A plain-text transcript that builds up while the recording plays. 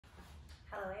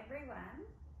Hello everyone.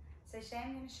 So today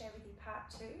I'm going to share with you part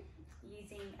 2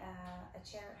 using a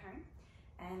chair at home,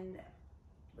 and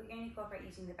we're going to incorporate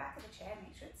using the back of the chair,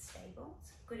 make sure it's stable.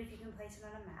 It's good if you can place it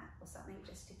on a mat or something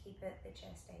just to keep the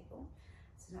chair stable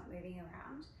so not moving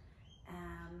around.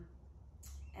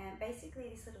 And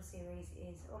basically this little series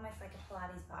is almost like a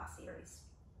Pilates bar series.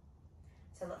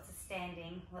 So lots of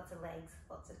standing, lots of legs,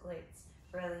 lots of glutes,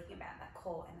 really thinking about that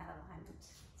core and that alignment.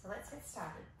 So let's get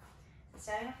started. So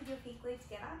starting off with your feet glued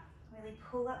together, really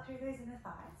pull up through those inner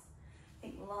thighs.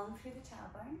 Think long through the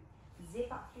tailbone, zip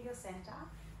up through your center,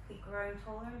 keep growing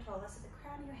taller and taller so the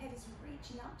crown of your head is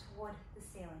reaching up toward the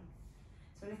ceiling.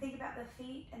 So when you think about the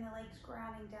feet and the legs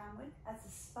grounding downward, as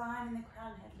the spine and the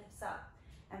crown head lifts up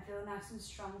and feel nice and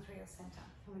strong through your center.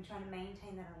 And we're trying to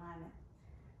maintain that alignment.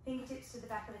 Fingertips to the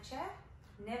back of the chair,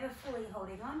 never fully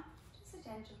holding on, just a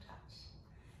gentle touch.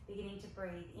 Beginning to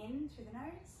breathe in through the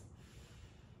nose.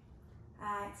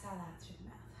 Exhale out through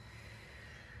the mouth.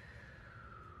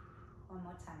 One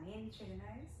more time, in through the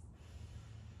nose.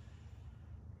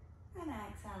 And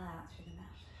exhale out through the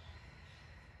mouth.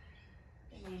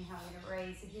 And inhale, we're going to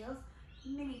raise the heels.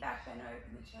 Mini back bend,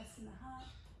 open the chest and the heart.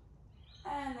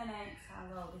 And then exhale,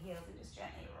 roll the heels and just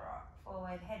gently rock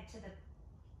forward. Head to the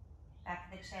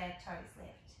back of the chair, toes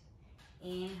lift.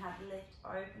 Inhale, lift,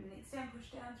 open and extend,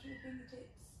 push down through the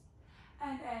fingertips.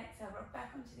 And exhale, rock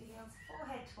back onto the heels,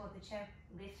 forehead toward the chair,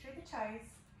 lift through the toes.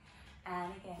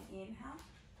 And again, inhale.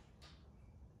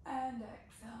 And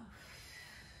exhale.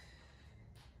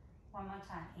 One more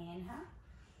time, inhale.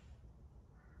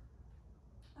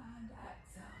 And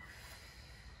exhale.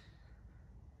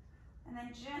 And then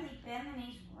gently bend the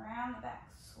knees round the back,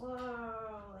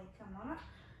 slowly come on up.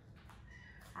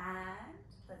 And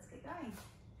let's get going.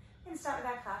 We're going to start with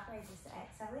our calf raises. So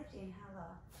exhale, lift, inhale,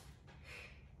 lower.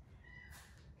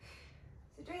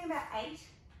 So doing about 8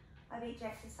 of each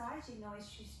exercise. You can always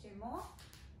choose to do more.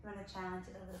 You want to challenge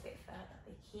it a little bit further.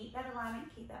 But keep that alignment,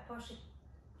 keep that posture,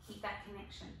 keep that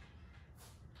connection.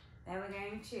 Then we're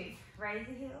going to raise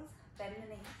the heels, bend the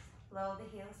knees, lower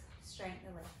the heels, straighten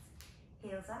the legs.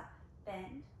 Heels up,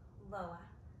 bend, lower,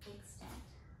 extend.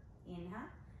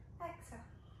 Inhale, exhale,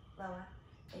 lower,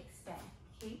 extend.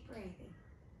 Keep breathing.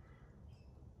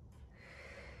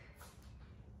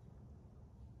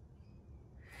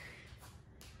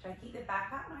 Try to keep the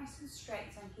back up nice and straight,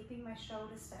 so I'm keeping my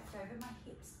shoulders stacked over my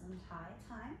hips the entire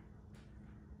time.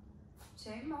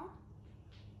 2 more.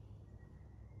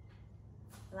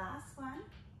 Last one.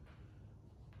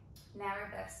 Now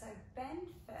reverse, so bend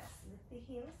first, lift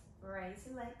the heels, raise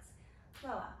the legs,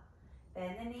 lower.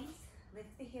 Bend the knees,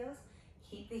 lift the heels,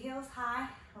 keep the heels high,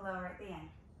 lower at the end.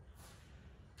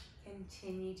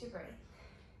 Continue to breathe.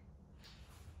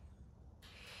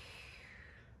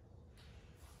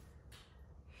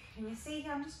 And you see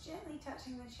here, I'm just gently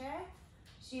touching the chair,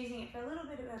 just using it for a little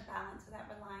bit of a balance without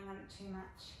relying on it too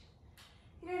much.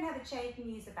 If you don't have a chair, you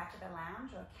can use the back of a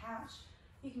lounge or a couch.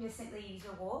 You can just simply use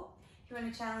a wall. If you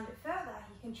want to challenge it further,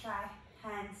 you can try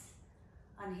hands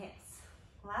on hips.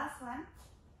 Last one.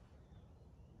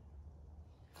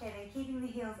 Okay, then keeping the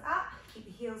heels up, keep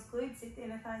the heels glued, zip the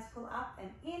inner thighs, pull up and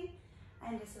in,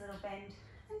 and just a little bend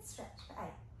and stretch for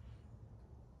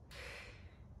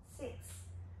 8. 6.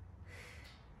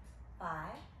 5.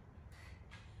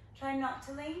 Try not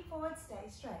to lean forward, stay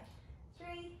straight.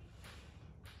 3.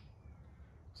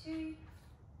 2.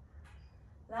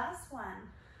 Last one.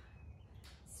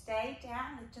 Stay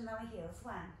down, lift and lower heels.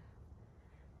 1,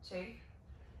 2,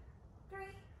 3,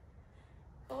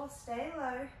 4. Stay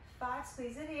low. 5.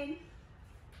 Squeeze it in.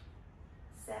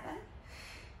 7,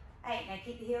 8. Now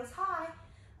keep the heels high.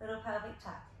 Little pelvic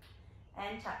tuck.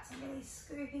 And tuck. So really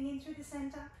scooping in through the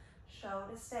center.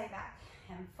 Shoulders stay back.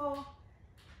 And 4,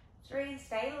 3,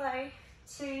 stay low.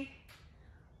 2,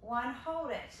 1,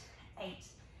 hold it. 8,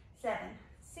 7,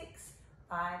 6,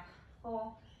 5,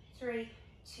 4, 3,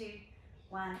 2,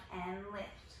 1, and lift.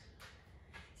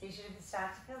 So you should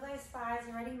start to feel those thighs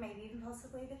already, maybe even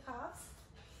possibly the calves.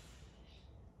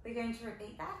 We're going to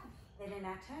repeat that, then in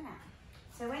our turn out.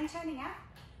 So when turning out,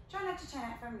 try not to turn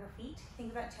out from your feet.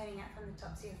 Think about turning out from the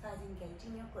tops of your thighs,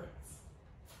 engaging your glutes.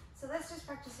 So let's just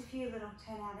practice a few little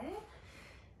turn out in it.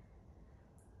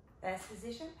 First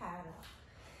position, parallel.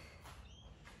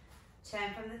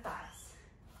 Turn from the thighs.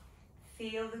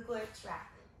 Feel the glutes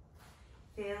wrap.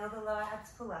 Feel the lower abs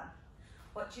pull up.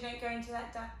 Watch you don't go into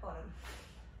that duck bottom.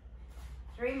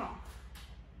 3 more.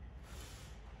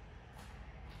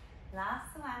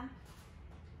 Last one.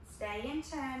 Stay in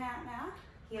turn out now.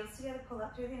 Heels together, pull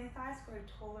up through the inner thighs, grow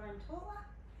taller and taller.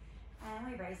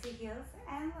 And we raise the heels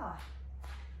and lower.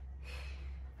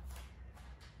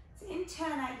 So in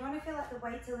turn out, you want to feel like the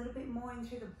weight's a little bit more in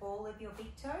through the ball of your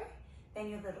big toe than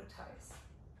your little toes.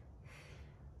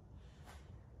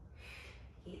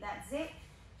 Keep that zip,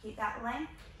 keep that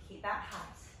length, keep that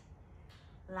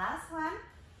height. Last one.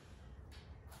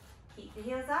 Keep the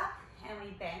heels up and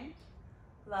we bend,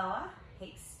 lower,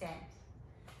 extend.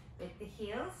 Lift the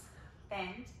heels,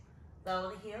 bend,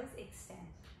 lower the heels, extend.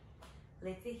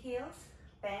 Lift the heels,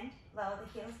 bend, lower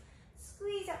the heels,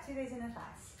 squeeze up through those inner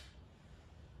thighs.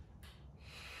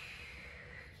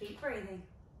 Keep breathing.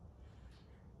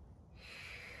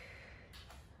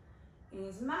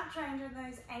 Use as much range on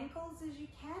those ankles as you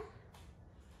can.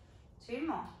 2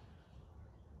 more.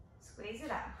 Squeeze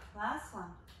it up. Last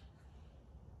one.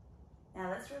 Now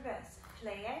let's reverse.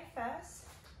 Plie first,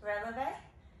 releve,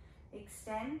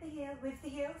 extend the heel, lift the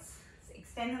heels,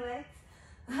 extend the legs,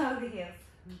 lower the heels,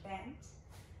 bend,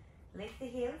 lift the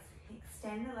heels,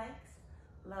 extend the legs,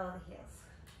 lower the heels.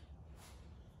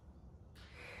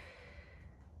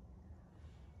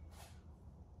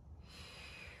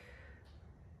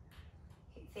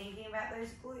 Keep thinking about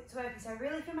those glutes working. So I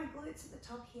really feel my glutes at the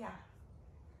top here.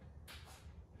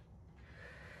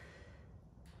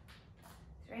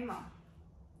 3 more.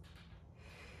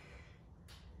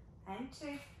 And 2.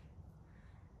 I'm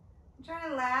trying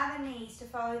to allow the knees to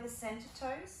follow the center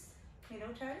toes, middle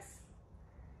toes.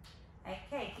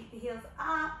 Okay, keep the heels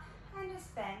up and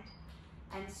just bend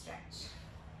and stretch.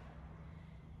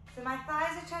 So my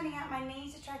thighs are turning out, my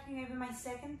knees are tracking over my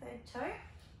second, third toe.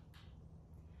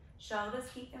 Shoulders,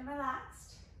 keep them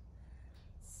relaxed.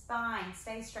 Spine,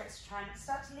 stay stretched. Try not to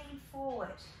start to lean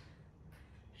forward.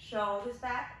 Shoulders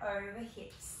back over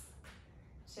hips.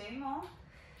 2 more.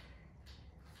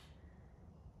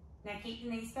 Now keep the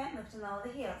knees bent, lift and lower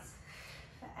the heels.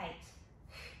 For 8,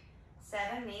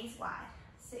 7, knees wide.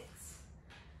 6,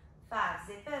 5,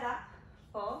 zip it up.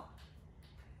 4,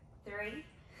 3,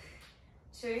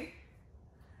 2,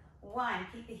 1.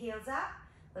 Keep the heels up,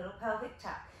 little pelvic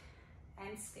tuck.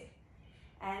 And scoop,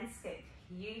 and scoop.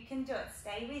 You can do it,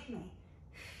 stay with me.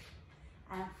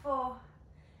 And 4,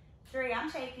 3,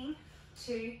 I'm shaking.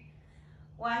 2,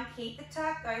 1, keep the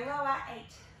tuck, go lower. 8,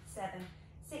 7,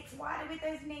 6, wider with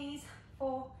those knees.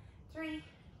 4, 3,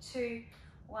 2,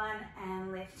 1,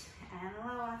 and lift and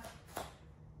lower.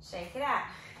 Shake it out.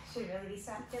 Should really be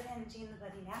starting to feel energy in the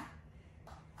body now.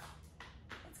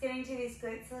 Let's get into these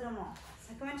glutes a little more.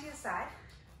 So go into your side.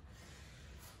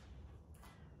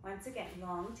 Once again,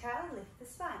 long tail, lift the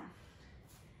spine.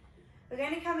 We're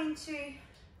going to come into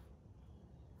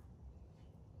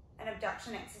an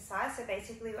abduction exercise. So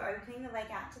basically we're opening the leg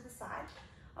out to the side.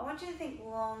 I want you to think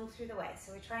long through the waist.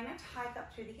 So we're trying not to hike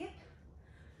up through the hip,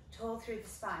 tall through the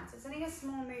spine. So it's only a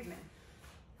small movement.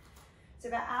 So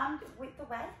about arm width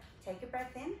away, take a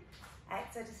breath in.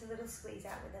 Exhale, just a little squeeze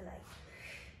out with the leg.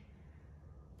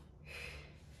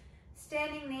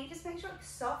 Standing knee, just make sure it's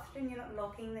soft and you're not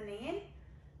locking the knee in.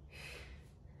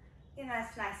 Get a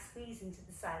nice squeeze into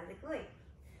the side of the glute.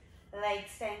 Legs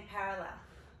staying parallel.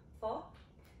 4,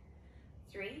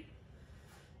 3,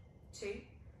 2,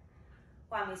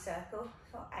 1. We circle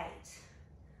for 8,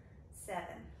 7,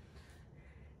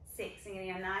 6. And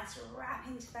getting a nice wrap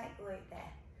into that glute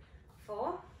there.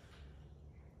 4,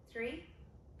 3,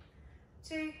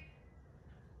 2,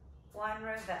 1.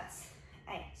 Reverse.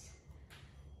 8,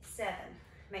 7.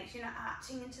 Make sure you're not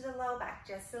arching into the lower back,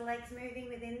 just the legs moving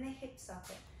within the hip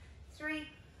socket. 3,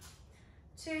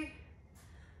 2,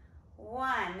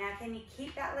 1. Now can you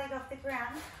keep that leg off the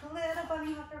ground? Little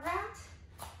bunny hop around.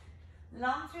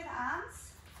 Long through the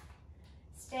arms.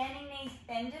 Standing knees,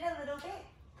 bend it a little bit.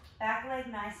 Back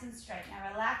leg nice and straight.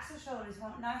 Now relax the shoulders. You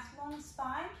want a nice long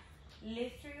spine.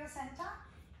 Lift through your center.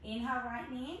 Inhale, right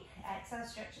knee in. Exhale,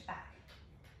 stretch it back.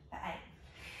 For 8.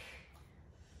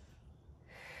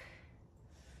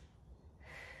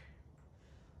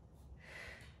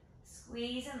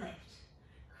 Squeeze and lift.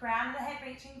 Crown of the head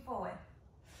reaching forward.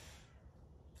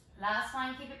 Last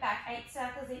one, keep it back. 8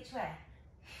 circles each way.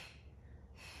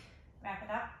 Wrap it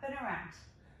up and around.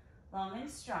 Long and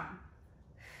strong.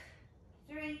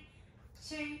 3,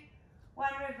 2, 1.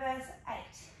 Reverse. 8,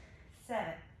 7,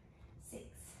 6,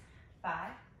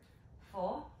 5,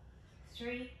 4,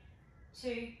 3,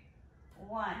 2,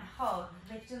 1. Hold.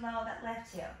 Lift and lower that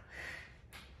left heel.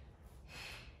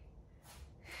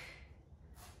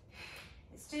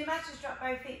 Too much, just drop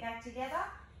both feet back together.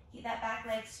 Keep that back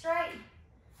leg straight.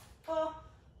 4,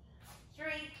 3,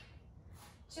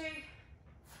 2,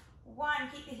 1.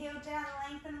 Keep the heel down,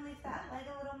 lengthen and lift that leg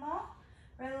a little more.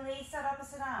 Release that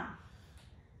opposite arm.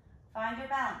 Find your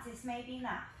balance. This may be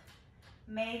enough.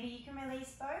 Maybe you can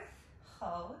release both.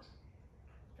 Hold.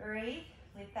 Breathe.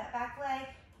 Lift that back leg.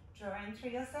 Draw in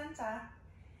through your center.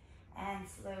 and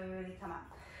slowly come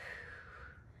up.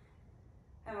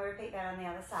 And we'll repeat that on the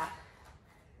other side.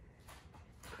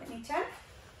 Let me turn.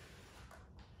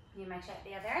 You may check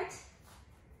the other end.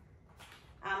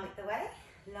 Arm width away,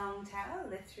 long tower,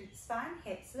 lift through the spine,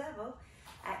 hips level,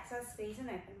 exhale, squeeze and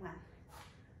open. 1.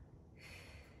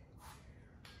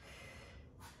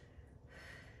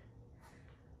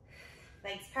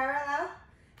 Legs parallel,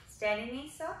 standing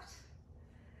knees soft.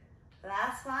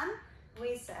 Last one,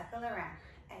 we circle around.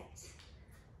 8.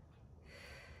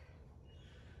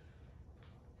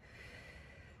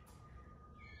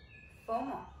 4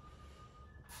 more.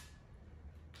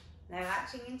 Now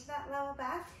arching into that lower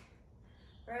back,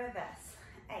 reverse.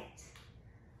 8.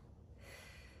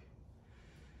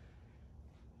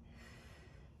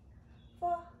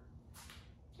 4,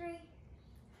 3,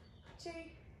 2,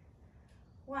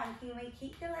 1. Can we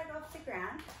keep the leg off the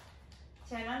ground?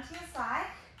 Turn onto your side.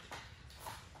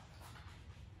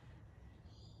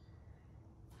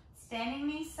 Standing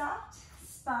knees soft,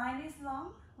 spine is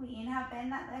long. We inhale,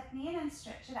 bend that left knee in and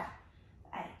stretch it out.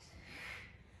 8.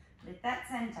 Lift that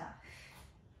center.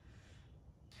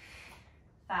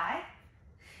 5,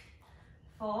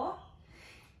 4,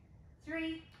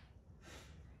 3,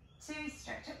 2,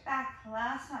 stretch it back.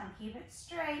 Last one, keep it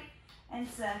straight and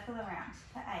circle around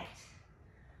for 8.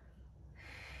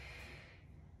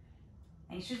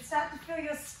 And you should start to feel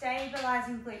your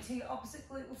stabilizing glute, so your opposite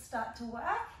glute will start to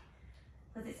work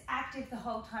because it's active the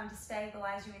whole time to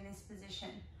stabilize you in this position.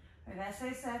 Reverse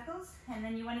those circles, and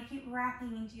then you want to keep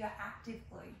wrapping into your active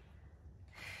glute.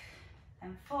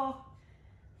 And 4,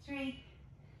 3,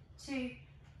 2,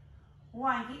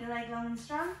 1. Keep the leg long and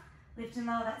strong. Lift and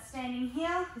lower that standing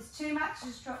heel. If it's too much,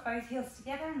 just drop both heels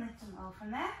together and lift and lower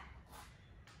from there.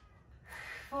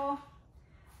 4,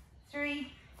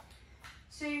 3,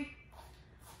 2,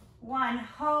 1.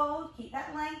 Hold. Keep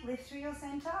that length. Lift through your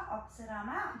center. Opposite arm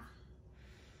out.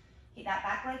 Keep that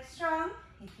back leg strong.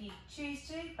 If you choose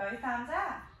to, both arms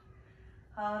out.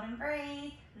 Hold and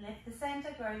breathe. Lift the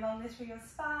center. Grow longer through your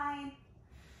spine.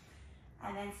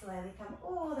 And then slowly come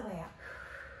all the way up.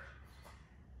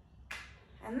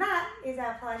 And that is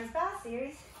our Pilates Barre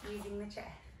series using the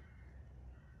chair.